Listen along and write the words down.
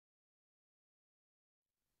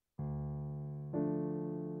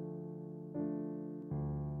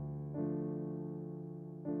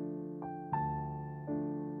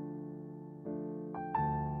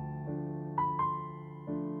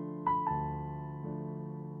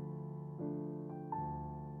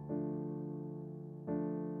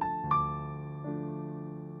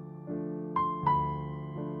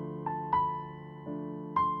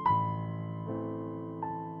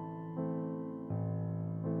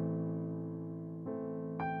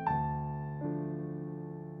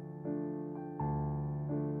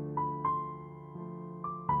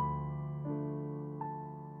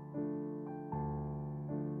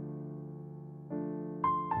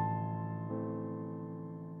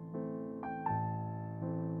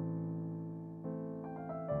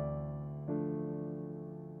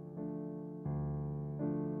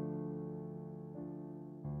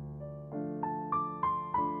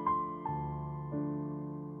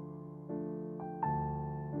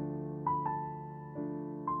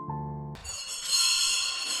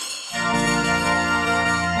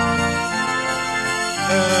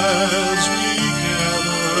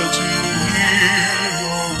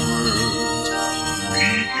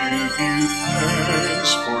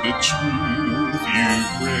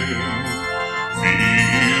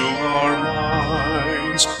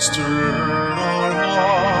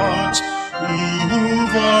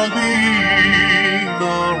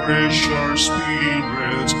nourish our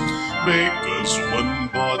spirits. Make us one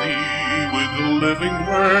body with the living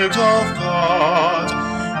Word of God.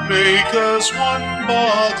 Make us one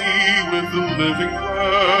body with the living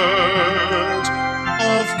Word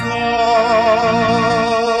of God.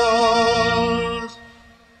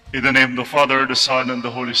 In the name of the Father, the Son, and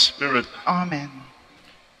the Holy Spirit. Amen.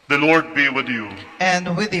 The Lord be with you.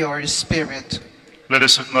 And with your spirit. Let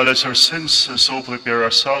us acknowledge our sins and so prepare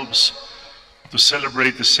ourselves to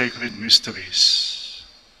celebrate the sacred mysteries.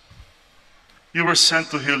 You were sent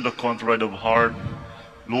to heal the contrite of heart.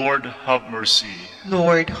 Lord, have mercy.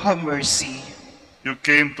 Lord, have mercy. You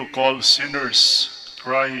came to call sinners.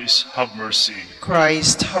 Christ, have mercy.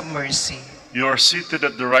 Christ, have mercy. You are seated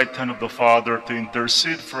at the right hand of the Father to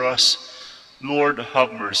intercede for us. Lord,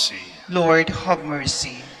 have mercy. Lord, have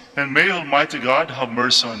mercy. And may Almighty God have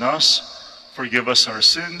mercy on us, forgive us our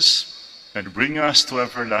sins, and bring us to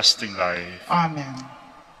everlasting life. Amen.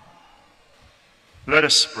 Let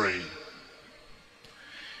us pray.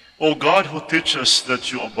 O God, who teach us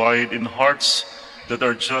that you abide in hearts that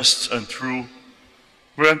are just and true,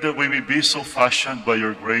 grant that we may be so fashioned by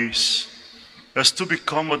your grace as to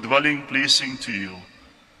become a dwelling pleasing to you.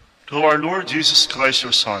 Through our Lord Jesus Christ,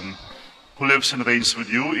 your Son, who lives and reigns with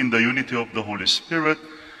you in the unity of the Holy Spirit,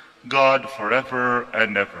 God forever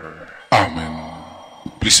and ever. Amen.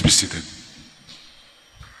 Please be seated.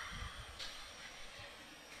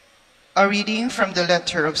 A reading from the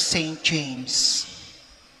letter of St. James.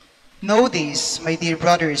 Know this, my dear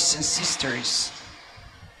brothers and sisters.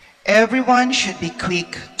 Everyone should be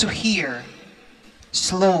quick to hear,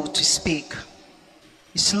 slow to speak,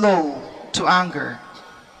 slow to anger.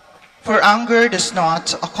 For anger does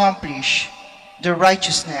not accomplish the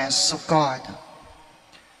righteousness of God.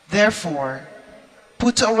 Therefore,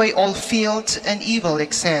 put away all filth and evil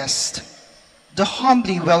excess. The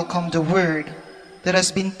humbly welcome the word that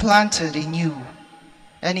has been planted in you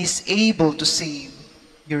and is able to save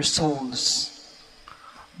your souls.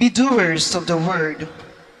 Be doers of the word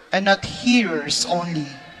and not hearers only,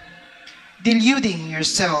 deluding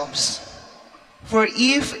yourselves. For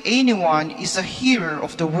if anyone is a hearer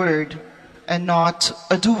of the word and not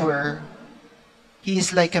a doer, he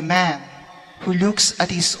is like a man who looks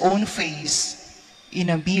at his own face in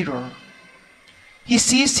a mirror. He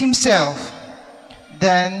sees himself,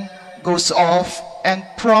 then goes off and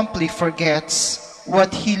promptly forgets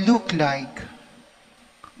what he looked like.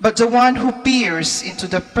 But the one who peers into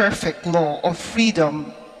the perfect law of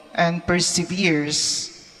freedom and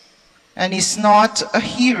perseveres, and is not a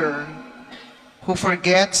hearer who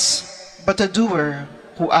forgets, but a doer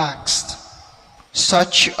who acts,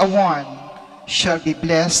 such a one shall be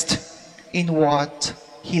blessed in what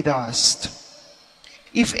he does.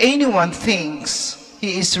 If anyone thinks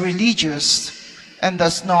he is religious and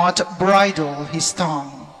does not bridle his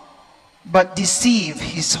tongue, but deceive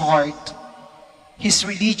his heart, his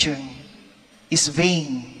religion is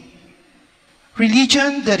vain.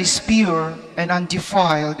 Religion that is pure and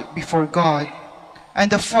undefiled before God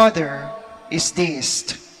and the Father is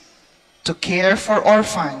this: to care for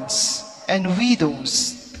orphans and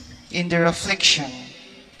widows in their affliction,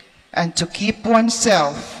 and to keep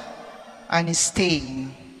oneself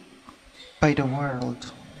unstained by the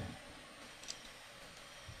world.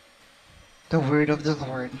 The word of the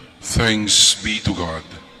Lord. Thanks be to God.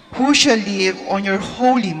 Who shall live on your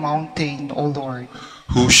holy mountain, O Lord?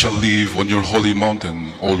 Who shall live on your holy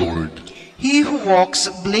mountain, O Lord? He who walks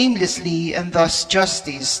blamelessly and thus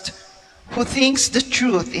justice, who thinks the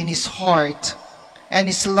truth in his heart,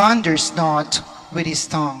 and slanders not with his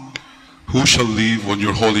tongue. Who shall live on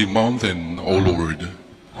your holy mountain, O Lord?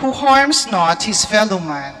 Who harms not his fellow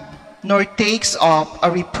man, nor takes up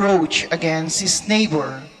a reproach against his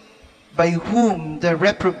neighbor, by whom the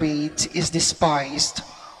reprobate is despised,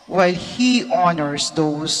 while he honors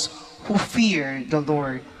those who fear the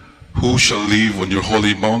Lord. Who shall live on your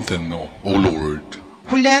holy mountain, O Lord?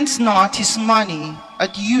 Who lends not his money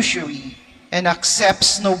at usury, and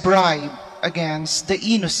accepts no bribe against the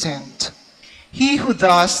innocent. He who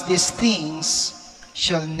does these things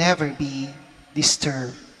shall never be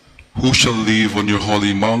disturbed. Who shall live on your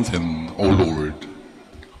holy mountain, O Lord?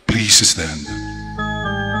 Please stand.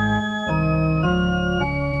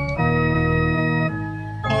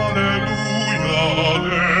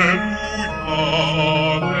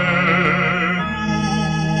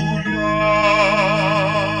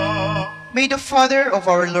 May the Father of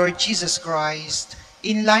our Lord Jesus Christ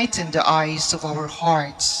enlighten the eyes of our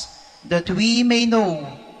hearts, that we may know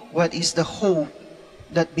what is the hope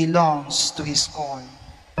that belongs to his call.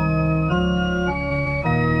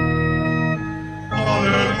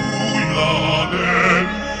 Alleluia, alleluia,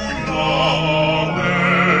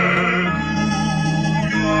 alleluia.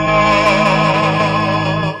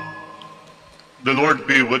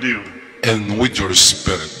 be with you. and with your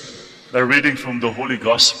spirit. A reading from the Holy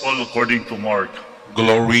Gospel according to Mark.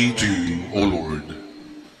 Glory to you, O Lord.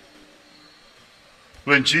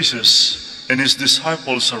 When Jesus and his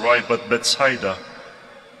disciples arrived at Bethsaida,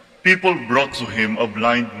 people brought to him a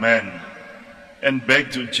blind man and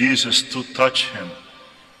begged Jesus to touch him.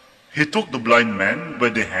 He took the blind man by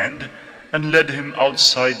the hand and led him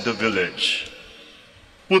outside the village.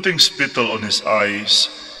 Putting spittle on his eyes,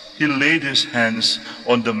 he laid his hands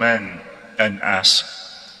on the man and asked,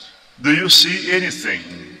 "Do you see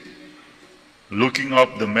anything?" Looking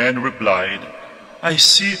up, the man replied, "I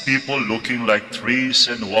see people looking like trees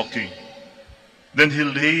and walking." Then he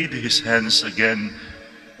laid his hands again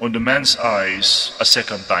on the man's eyes a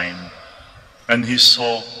second time, and he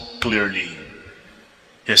saw clearly.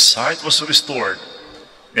 His sight was restored,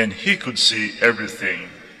 and he could see everything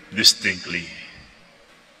distinctly.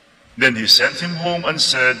 Then he sent him home and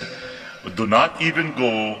said, "Do not even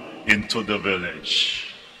go into the village."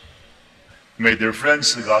 May dear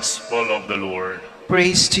friends, the gospel of the Lord.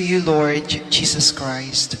 Praise to you, Lord Jesus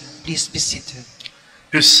Christ. Please be seated.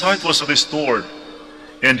 His sight was restored,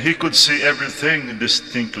 and he could see everything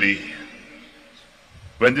distinctly.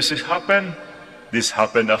 When this happened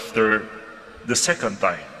after the second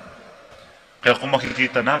time. Kaya kung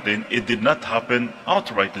makikita natin, it did not happen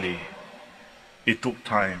outrightly. It took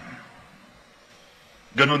time.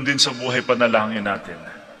 Ganon din sa buhay panalangin natin.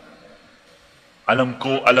 Alam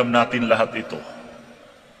natin lahat ito.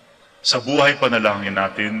 Sa buhay panalangin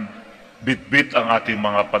natin, bitbit ang ating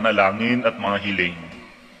mga panalangin at mga hiling.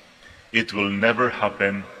 It will never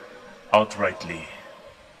happen outrightly.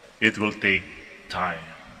 It will take time.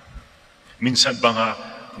 Minsan pa nga,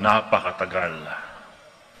 napakatagal.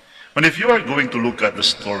 But if you are going to look at the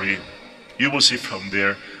story, you will see from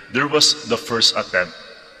there was the first attempt.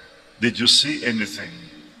 Did you see anything?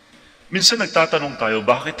 Minsan nagtatanong tayo,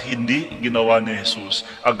 bakit hindi ginawa ni Jesus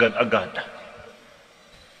agad-agad?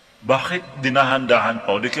 Bakit dinahandahan pa?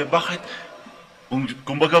 O di kaya bakit,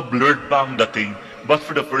 kumbaga blurred pa ang dating, but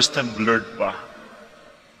for the first time blurred pa?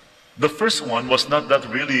 The first one was not that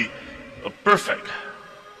really perfect.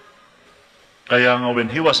 Kaya nga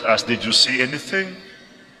when he was asked, "Did you see anything?"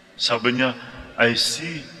 Sabi niya, "I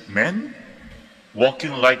see men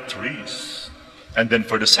walking like trees." And then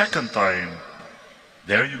for the second time,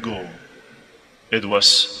 there you go. It was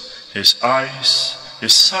his eyes,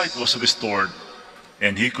 his sight was restored,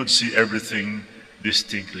 and he could see everything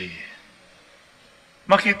distinctly.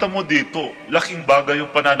 Makita mo dito, laking bagay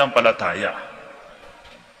yung pananampalataya.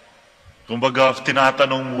 Kumbaga,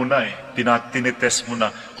 tinatanong muna tinitest mo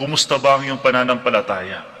na, kumusta ba ang iyong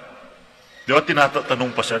pananampalataya? Di ba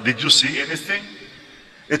tinatanong pa siya, "Did you see anything?"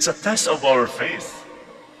 It's a test of our faith.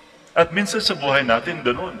 At minsan sa buhay natin,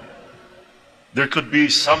 ganun. There could be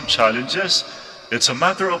some challenges. It's a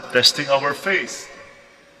matter of testing our faith.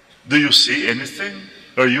 Do you see anything?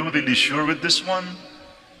 Are you really sure with this one?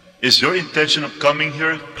 Is your intention of coming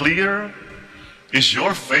here clear? Is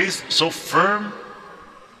your faith so firm?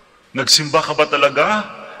 Nagsimba ka ba talaga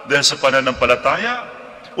dahil sa pananampalataya?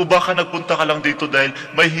 O baka nagpunta ka lang dito dahil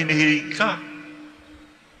may hinihiling ka?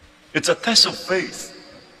 It's a test of faith.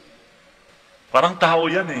 Parang tao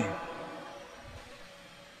yan eh.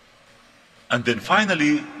 And then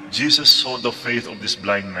finally, Jesus saw the faith of this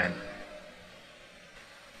blind man.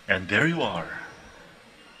 And there you are.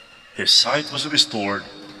 His sight was restored,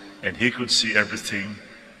 and he could see everything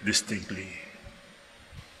distinctly.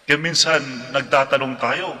 Kaya minsan, nagtatanong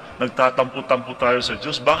tayo, nagtatampo-tampo tayo sa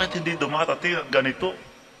Diyos, bakit hindi dumarating ang ganito?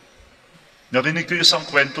 Narinig ko isang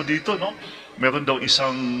kwento dito, no? Meron daw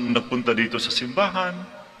isang nagpunta dito sa simbahan,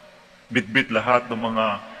 bit-bit lahat ng mga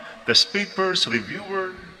test papers,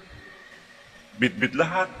 reviewer, bit-bit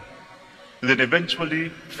lahat, and then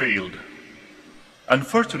eventually failed.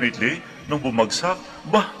 Unfortunately, nung bumagsak,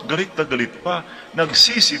 galit na galit pa,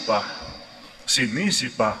 nagsisi pa,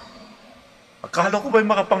 sinisi pa. Akala ko ba'y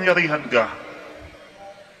makapangyarihan ka?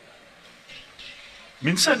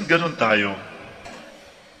 Minsan ganun tayo.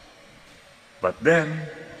 But then,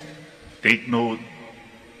 take note,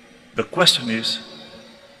 the question is,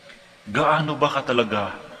 gaano ba ka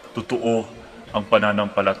talaga totoo ang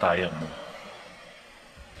pananampalataya mo?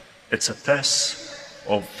 It's a test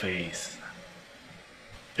of faith.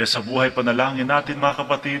 Kaya sa buhay panalangin natin, mga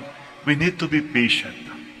kapatid, we need to be patient.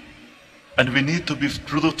 And we need to be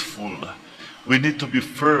truthful. We need to be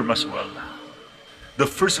firm as well. The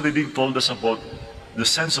first reading told us about the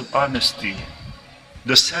sense of honesty,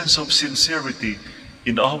 the sense of sincerity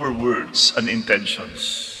in our words and intentions,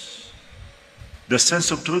 the sense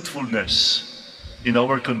of truthfulness in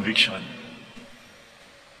our conviction.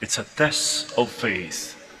 It's a test of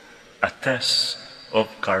faith, a test of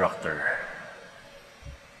character.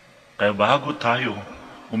 Kaya bago tayo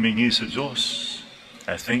humingi sa Diyos,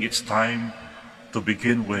 I think it's time to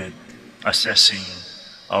begin with assessing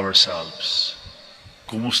ourselves.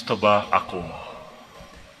 Kumusta ba ako?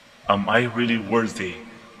 Am I really worthy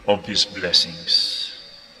of these blessings?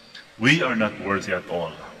 We are not worthy at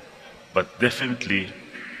all. But definitely,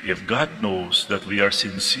 if God knows that we are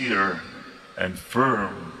sincere and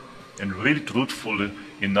firm and really truthful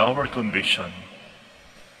in our conviction,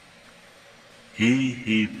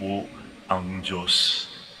 He po ang Diyos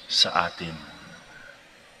sa atin.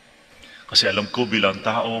 Kasi alam ko bilang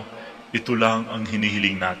tao, ito lang ang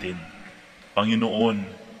hinihiling natin. Panginoon,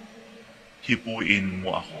 hipuin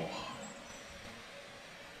mo ako.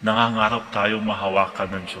 Nangangarap tayo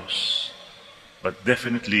mahawakan ng Diyos. But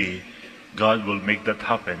definitely, God will make that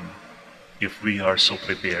happen if we are so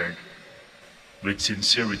prepared with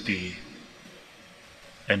sincerity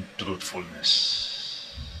and truthfulness.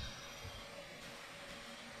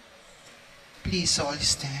 Please all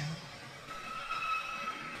stand.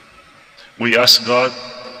 We ask God,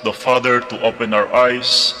 the Father, to open our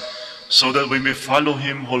eyes so that we may follow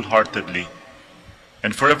Him wholeheartedly.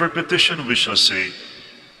 And for every petition we shall say,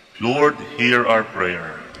 Lord, hear our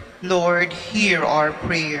prayer. Lord, hear our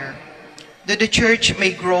prayer, that the Church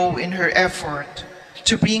may grow in her effort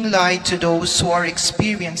to bring light to those who are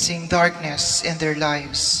experiencing darkness in their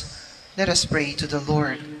lives. Let us pray to the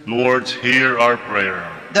Lord. Lord, hear our prayer.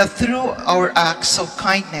 That through our acts of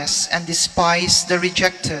kindness and despise the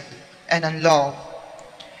rejected and unloved,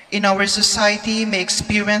 in our society may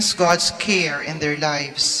experience God's care in their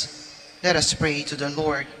lives. Let us pray to the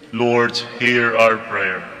Lord. Lord, hear our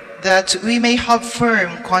prayer. That we may have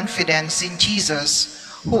firm confidence in Jesus,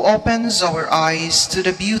 who opens our eyes to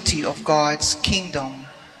the beauty of God's kingdom.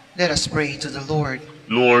 Let us pray to the Lord.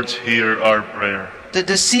 Lord, hear our prayer. That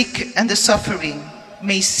the sick and the suffering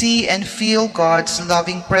may see and feel God's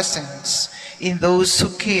loving presence in those who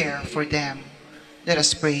care for them. Let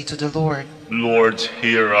us pray to the Lord. Lord,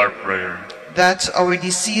 hear our prayer. That our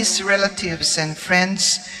deceased relatives and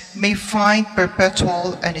friends may find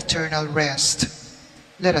perpetual and eternal rest.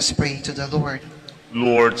 Let us pray to the Lord.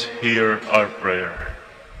 Lord, hear our prayer.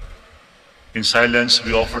 In silence,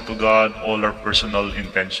 we offer to God all our personal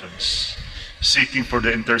intentions, seeking for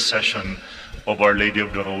the intercession of Our Lady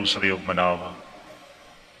of the Rosary of MANAOAG.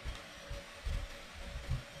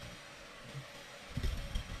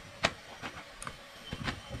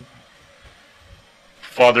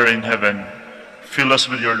 Father in heaven, fill us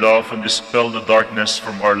with your love and dispel the darkness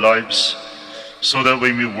from our lives, so that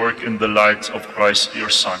we may work in the light of Christ, your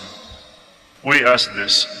Son. We ask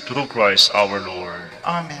this through Christ our Lord.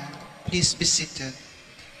 Amen. Please be seated.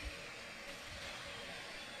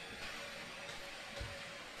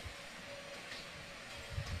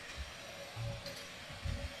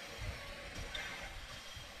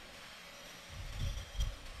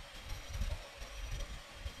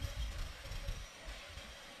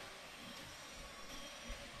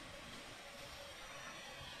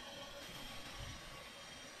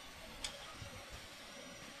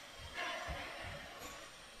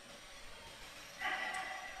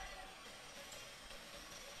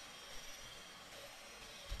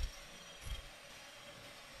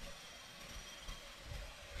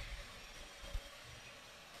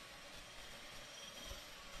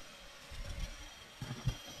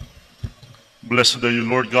 Blessed are you,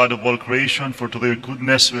 Lord God of all creation, for to your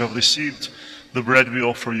goodness we have received the bread we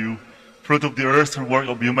offer you, fruit of the earth and work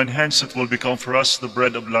of human hands, it will become for us the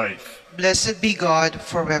bread of life. Blessed be God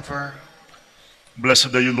forever.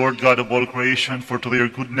 Blessed are you, Lord God of all creation, for to your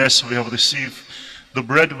goodness we have received the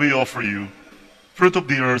bread we offer you, fruit of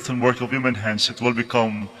the earth and work of human hands, it will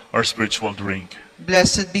become our spiritual drink.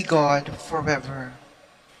 Blessed be God forever.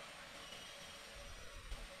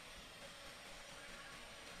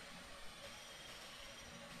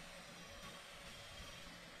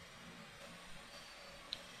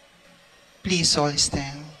 Please all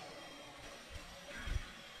stand.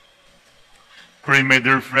 Pray, my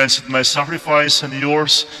dear friends, that my sacrifice and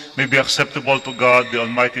yours may be acceptable to God, the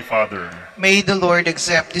Almighty Father. May the Lord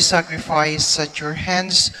accept the sacrifice at your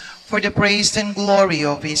hands for the praise and glory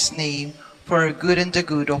of his name, for our good and the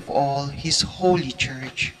good of all his holy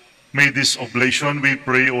church. May this oblation, we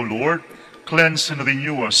pray, O Lord, cleanse and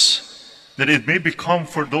renew us, that it may become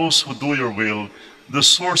for those who do your will the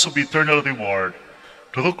source of eternal reward.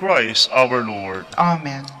 Through Christ our Lord.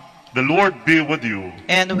 Amen. The Lord be with you.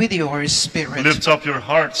 And with your spirit. Lift up your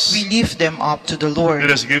hearts. We lift them up to the Lord.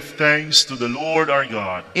 Let us give thanks to the Lord our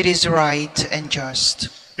God. It is right and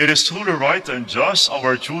just. It is truly right and just,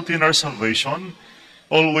 our duty and our salvation,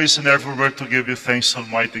 always and everywhere to give you thanks,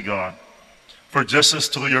 Almighty God. For just as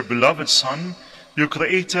through your beloved Son you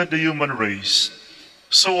created the human race,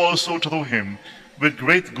 so also through him, with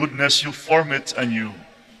great goodness you form it anew.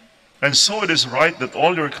 And so it is right that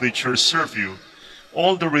all your creatures serve you,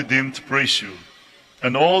 all the redeemed praise you,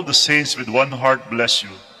 and all the saints with one heart bless you.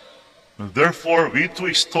 Therefore we too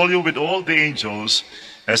extol you with all the angels,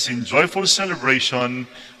 as in joyful celebration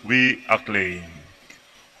we acclaim.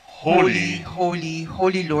 Holy, holy,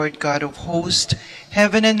 holy Lord God of hosts,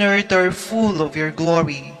 heaven and earth are full of your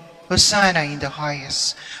glory. Hosanna in the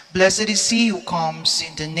highest. Blessed is he who comes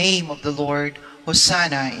in the name of the Lord.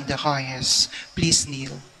 Hosanna in the highest. Please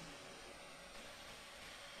kneel.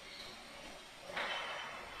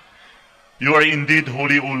 You are indeed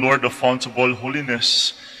holy, O Lord, the fount of all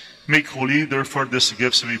holiness. Make holy, therefore, these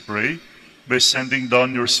gifts, we pray, by sending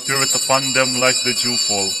down your Spirit upon them like the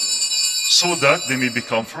dewfall, so that they may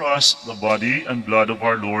become for us the body and blood of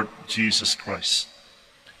our Lord Jesus Christ.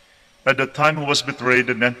 At the time he was betrayed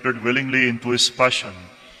and entered willingly into his passion,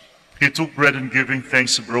 he took bread and giving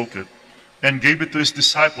thanks broke it, and gave it to his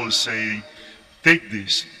disciples, saying, Take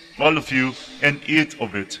this, all of you, and eat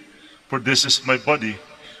of it, for this is my body,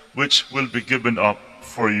 which will be given up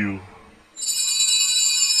for you.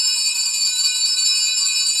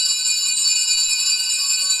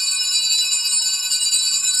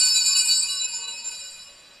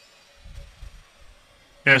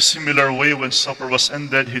 In a similar way, when supper was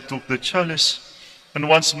ended, he took the chalice, and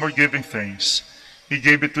once more giving thanks, he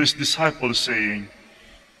gave it to his disciples, saying,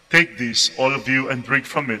 Take this, all of you, and drink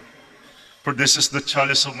from it, for this is the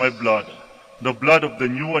chalice of my blood, the blood of the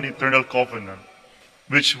new and eternal covenant,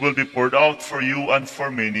 which will be poured out for you and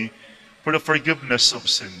for many for the forgiveness of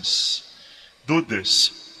sins. Do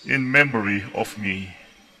this in memory of me.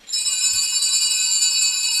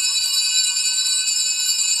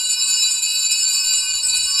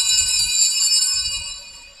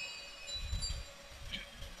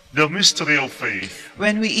 The mystery of faith.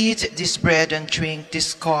 When we eat this bread and drink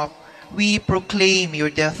this cup, we proclaim your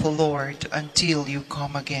death, O Lord, until you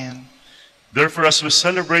come again. Therefore, as we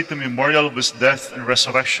celebrate the memorial of his death and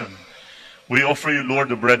resurrection, we offer you, Lord,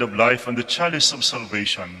 the bread of life and the chalice of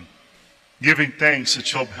salvation, giving thanks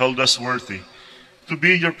that you have held us worthy to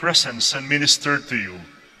be in your presence and minister to you.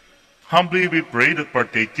 Humbly we pray that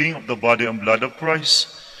partaking of the body and blood of Christ,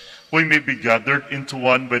 we may be gathered into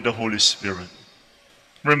one by the Holy Spirit.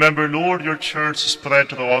 Remember, Lord, your church spread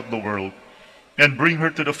throughout the world, and bring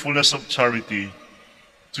her to the fullness of charity,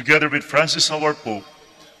 together with Francis our Pope,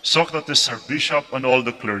 Socrates our Bishop, and all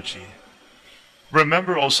the clergy.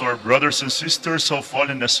 Remember also our brothers and sisters who have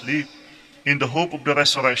fallen asleep in the hope of the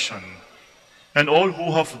resurrection, and all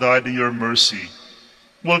who have died in your mercy.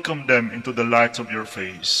 Welcome them into the light of your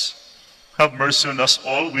face. Have mercy on us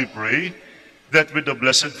all, we pray, that with the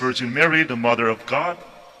Blessed Virgin Mary, the Mother of God,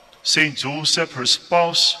 Saint Joseph, her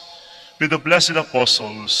spouse, with the blessed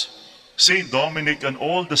apostles, Saint Dominic, and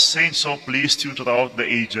all the saints who pleased you throughout the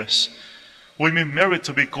ages, we may merit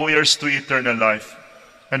to be co-heirs to eternal life,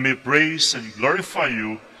 and may praise and glorify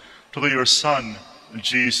you through your Son,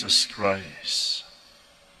 Jesus Christ.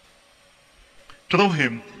 Through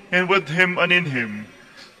him, and with him, and in him,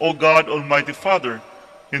 O God, Almighty Father,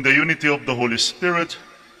 in the unity of the Holy Spirit,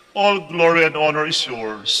 all glory and honor is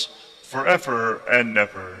yours, forever and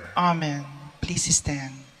ever. Amen. Please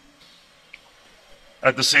stand.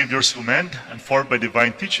 At the Savior's command, and formed by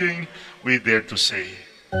divine teaching, we dare to say,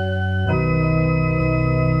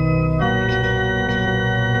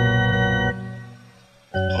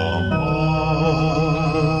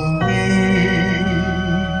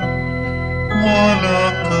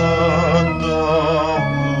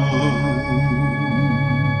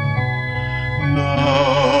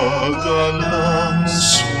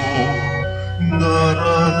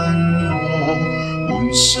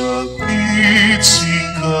 sakit si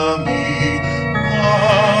kami,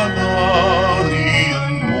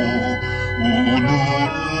 panarian mo, ulo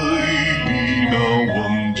ay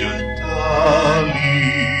linawang jatali.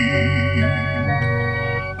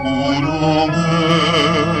 Ulong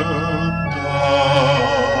at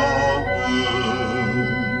tawag,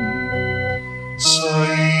 sa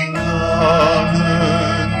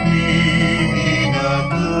ikanan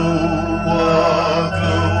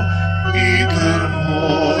inagawa-gaw,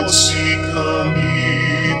 itermot si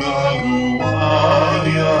kami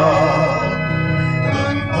naguaya,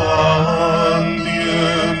 dan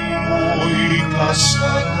pandian mo'y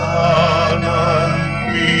kasalanan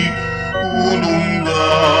mi, ulong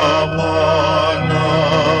dapat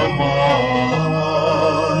naman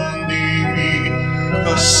dimi,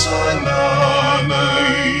 kasalanay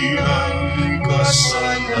ang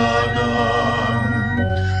kasalanan,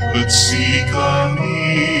 at si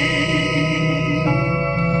kami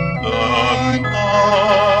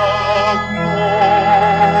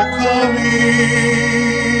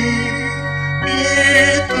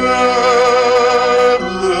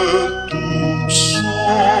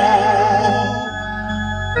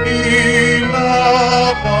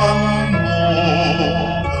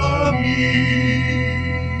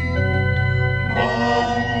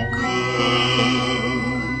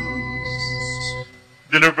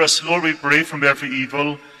Deliver us, Lord, we pray, from every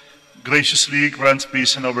evil. Graciously grant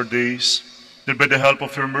peace in our days, that by the help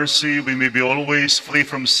of your mercy we may be always free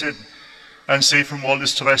from sin and safe from all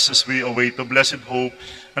distresses we await the blessed hope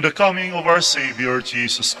and the coming of our Savior,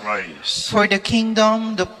 Jesus Christ. For the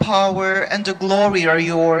kingdom, the power, and the glory are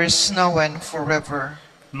yours, now and forever.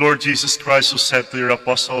 Lord Jesus Christ, who said to your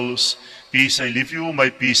apostles, "Peace I leave you, my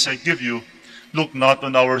peace I give you," look not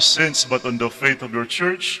on our sins, but on the faith of your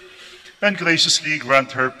church, and graciously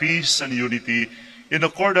grant her peace and unity in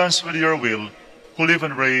accordance with your will, who live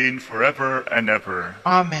and reign forever and ever.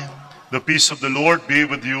 Amen. The peace of the Lord be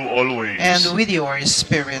with you always. And with your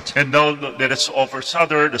spirit. And now let us offer each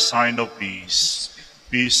other the sign of peace.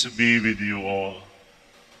 Peace be with you all.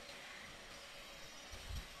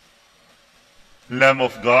 Lamb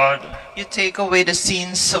of God, You take away the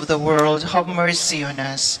sins of the world, have mercy on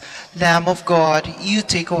us. Lamb of God, you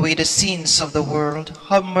take away the sins of the world,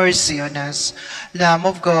 have mercy on us. Lamb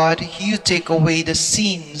of God, you take away the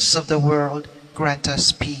sins of the world, grant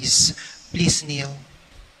us peace. Please kneel.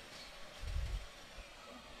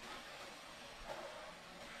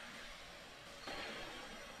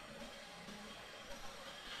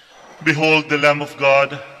 behold the Lamb of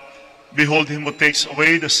God. Behold him who takes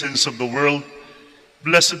away the sins of the world.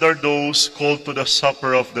 Blessed are those called to the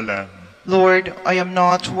supper of the Lamb. Lord, I am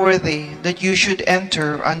not worthy that you should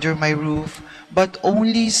enter under my roof, but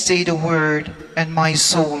only say the word, and my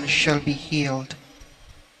soul shall be healed.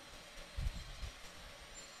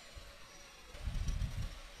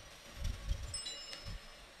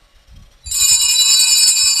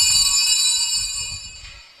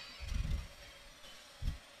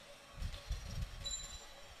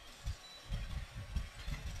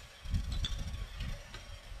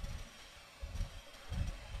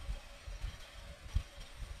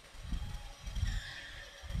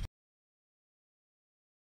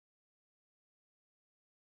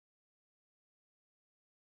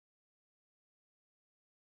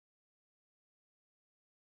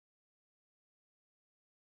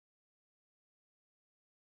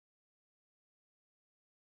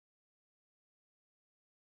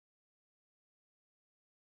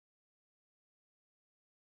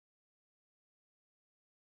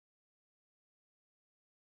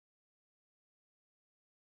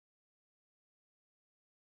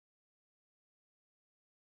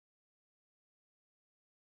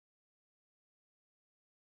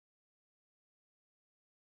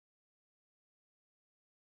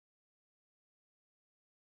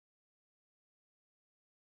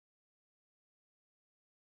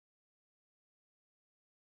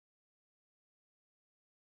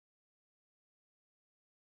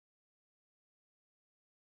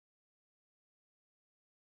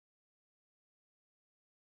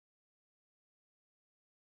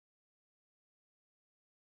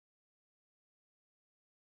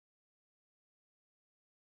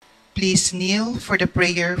 Please kneel for the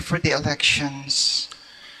prayer for the elections.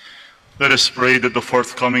 Let us pray that the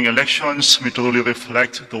forthcoming elections may truly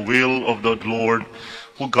reflect the will of the Lord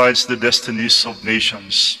who guides the destinies of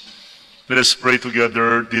nations. Let us pray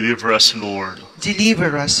together, deliver us, Lord.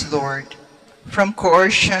 Deliver us, Lord, from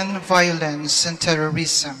coercion, violence, and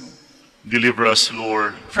terrorism, Deliver us,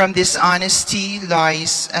 Lord. from dishonesty,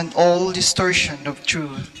 lies, and all distortion of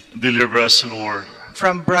truth, Deliver us, Lord.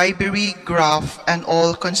 from bribery, graft, and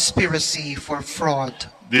all conspiracy for fraud,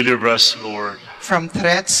 Deliver us, Lord. from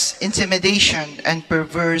threats, intimidation, and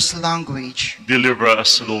perverse language. Deliver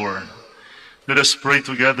us, Lord. Let us pray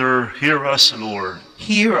together, hear us, Lord.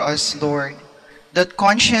 Hear us, Lord, that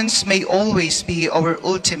conscience may always be our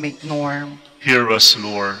ultimate norm, Hear us,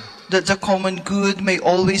 Lord. that the common good may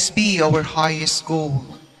always be our highest goal,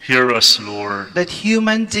 Hear us, Lord. that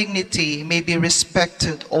human dignity may be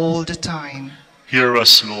respected all the time, Hear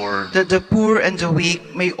us, Lord. that the poor and the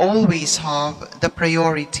weak may always have the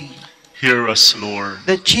priority, Hear us, Lord.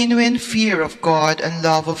 that genuine fear of God and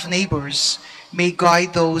love of neighbors may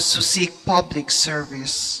guide those who seek public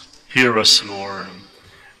service. Hear us, Lord.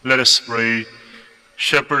 Let us pray.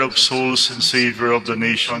 Shepherd of souls and Savior of the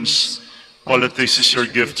nations, politics is your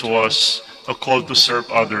gift to us, a call to serve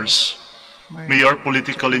others. May our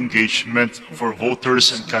political engagement for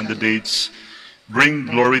voters and candidates bring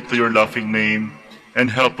glory to your loving name and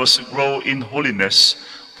help us grow in holiness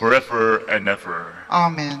forever and ever.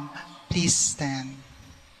 Amen. Please stand.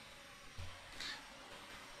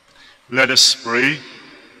 Let us pray.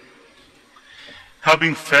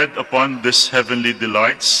 Having fed upon these heavenly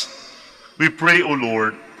delights, we pray, O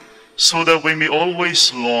Lord, so that we may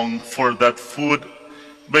always long for that food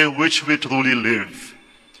by which we truly live.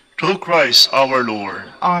 Through Christ our Lord.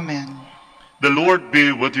 Amen. The Lord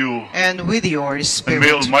be with you. And with your And may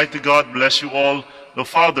spirit. Almighty God bless you all, the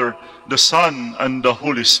Father, the Son, and the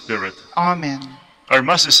Holy Spirit. Amen. Our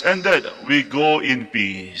Mass is ended. We go in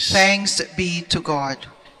peace. Thanks be to God.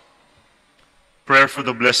 Prayer for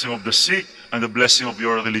the blessing of the sick and the blessing of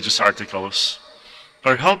your religious articles.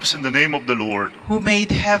 Our help is in the name of the Lord, Who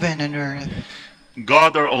made heaven and earth.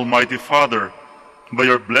 God, our Almighty Father. By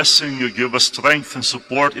your blessing, you give us strength and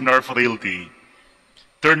support in our frailty.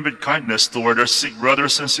 Turn with kindness toward our sick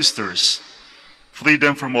brothers and sisters. Free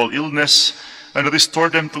them from all illness and restore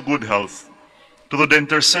them to good health, through the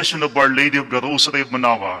intercession of Our Lady of the Rosary of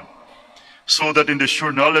MANAOAG, so that in the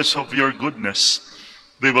sure knowledge of your goodness,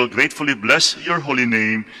 they will gratefully bless your holy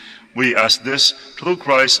name. We ask this through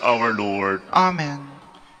Christ our Lord. Amen.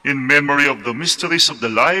 In memory of the mysteries of the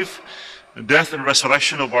life, death, and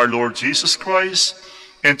resurrection of our Lord Jesus Christ,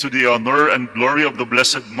 and to the honor and glory of the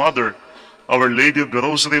Blessed Mother, Our Lady of the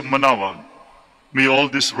Rosary of MANAOAG, may all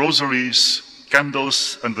these rosaries,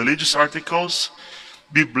 candles, and religious articles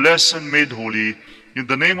be blessed and made holy in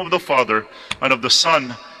the name of the Father, and of the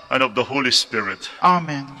Son, and of the Holy Spirit.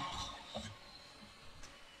 Amen.